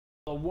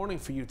warning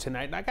for you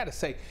tonight, and I gotta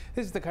say,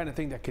 this is the kind of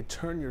thing that could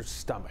turn your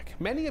stomach.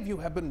 Many of you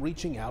have been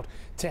reaching out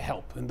to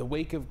help in the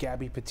wake of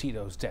Gabby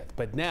Petito's death,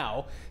 but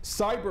now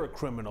cyber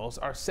criminals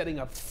are setting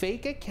up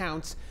fake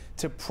accounts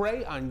to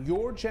prey on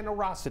your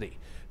generosity.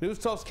 News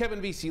 12's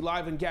Kevin VC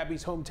live in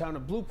Gabby's hometown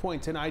of Blue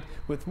Point tonight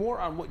with more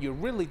on what you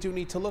really do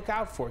need to look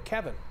out for.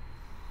 Kevin.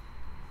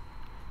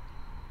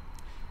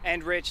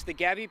 And Rich, the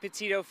Gabby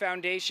Petito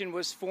Foundation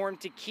was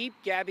formed to keep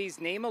Gabby's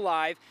name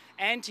alive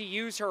and to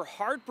use her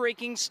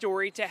heartbreaking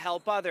story to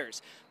help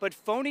others. But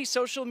phony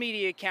social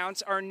media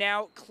accounts are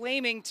now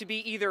claiming to be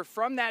either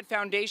from that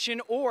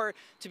foundation or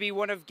to be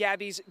one of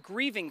Gabby's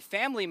grieving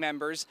family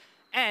members,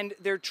 and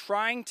they're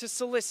trying to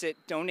solicit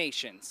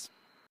donations.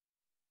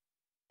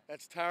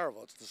 That's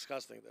terrible. It's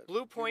disgusting.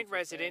 Blue Point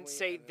residents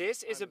say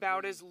this is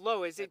about as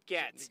low as it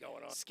gets.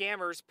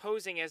 Scammers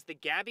posing as the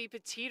Gabby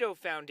Petito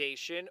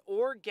Foundation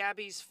or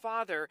Gabby's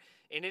father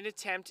in an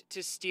attempt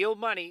to steal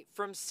money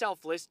from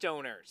selfless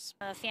donors.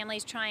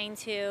 Families trying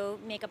to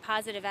make a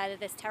positive out of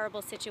this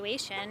terrible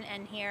situation,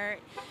 and here,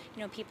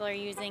 people are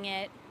using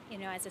it,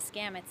 as a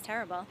scam. It's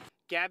terrible.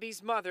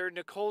 Gabby's mother,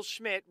 Nicole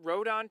Schmidt,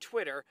 wrote on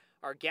Twitter,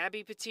 "Our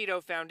Gabby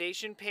Petito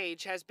Foundation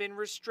page has been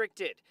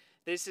restricted.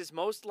 This is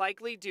most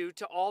likely due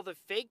to all the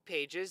fake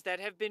pages that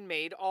have been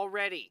made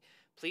already.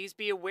 Please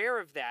be aware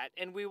of that,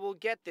 and we will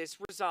get this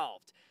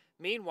resolved."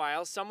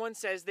 Meanwhile, someone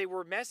says they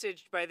were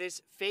messaged by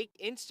this fake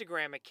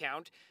Instagram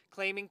account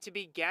claiming to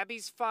be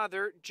Gabby's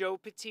father, Joe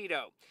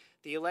Petito.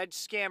 The alleged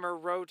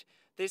scammer wrote,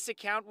 "This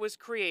account was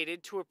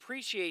created to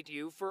appreciate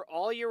you for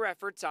all your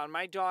efforts on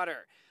my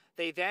daughter."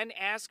 They then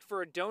asked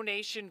for a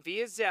donation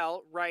via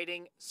Zelle,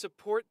 writing,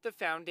 "Support the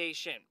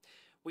foundation."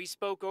 We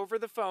spoke over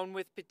the phone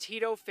with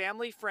Petito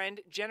family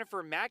friend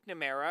Jennifer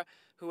McNamara,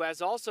 who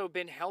has also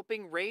been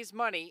helping raise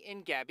money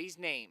in Gabby's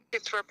name.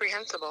 It's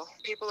reprehensible.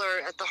 People are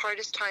at the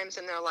hardest times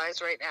in their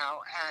lives right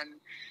now, and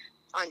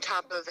on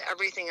top of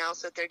everything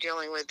else that they're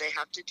dealing with, they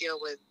have to deal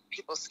with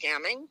people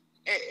scamming.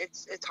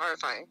 It's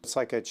horrifying. It's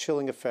like a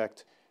chilling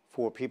effect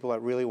for people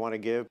that really want to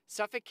give.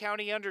 Suffolk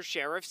County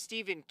Undersheriff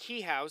Stephen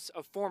Keyhouse,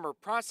 a former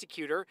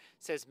prosecutor,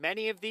 says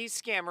many of these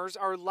scammers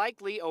are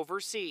likely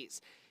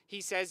overseas. He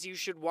says you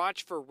should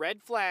watch for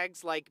red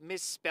flags like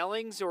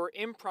misspellings or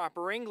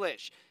improper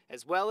English,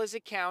 as well as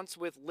accounts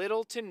with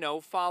little to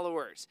no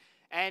followers.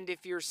 And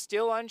if you're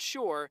still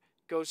unsure,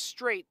 go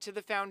straight to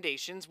the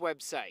foundation's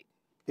website.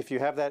 If you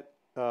have that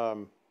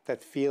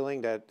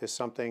feeling that there's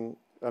something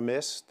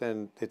amiss,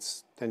 then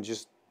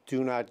just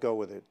do not go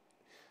with it.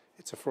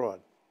 It's a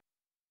fraud.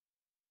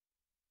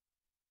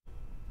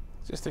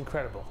 Just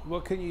incredible.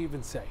 What can you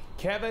even say?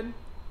 Kevin,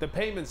 the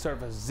payment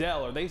service,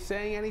 Zelle, are they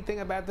saying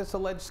anything about this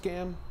alleged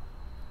scam?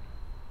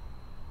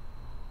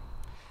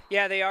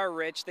 Yeah, they are,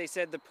 Rich. They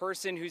said the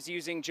person who's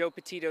using Joe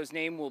Petito's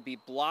name will be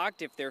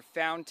blocked if they're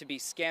found to be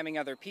scamming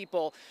other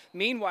people.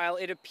 Meanwhile,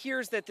 it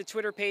appears that the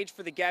Twitter page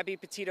for the Gabby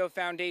Petito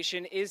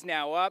Foundation is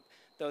now up,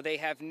 though they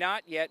have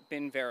not yet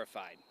been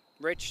verified.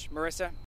 Rich, Marissa?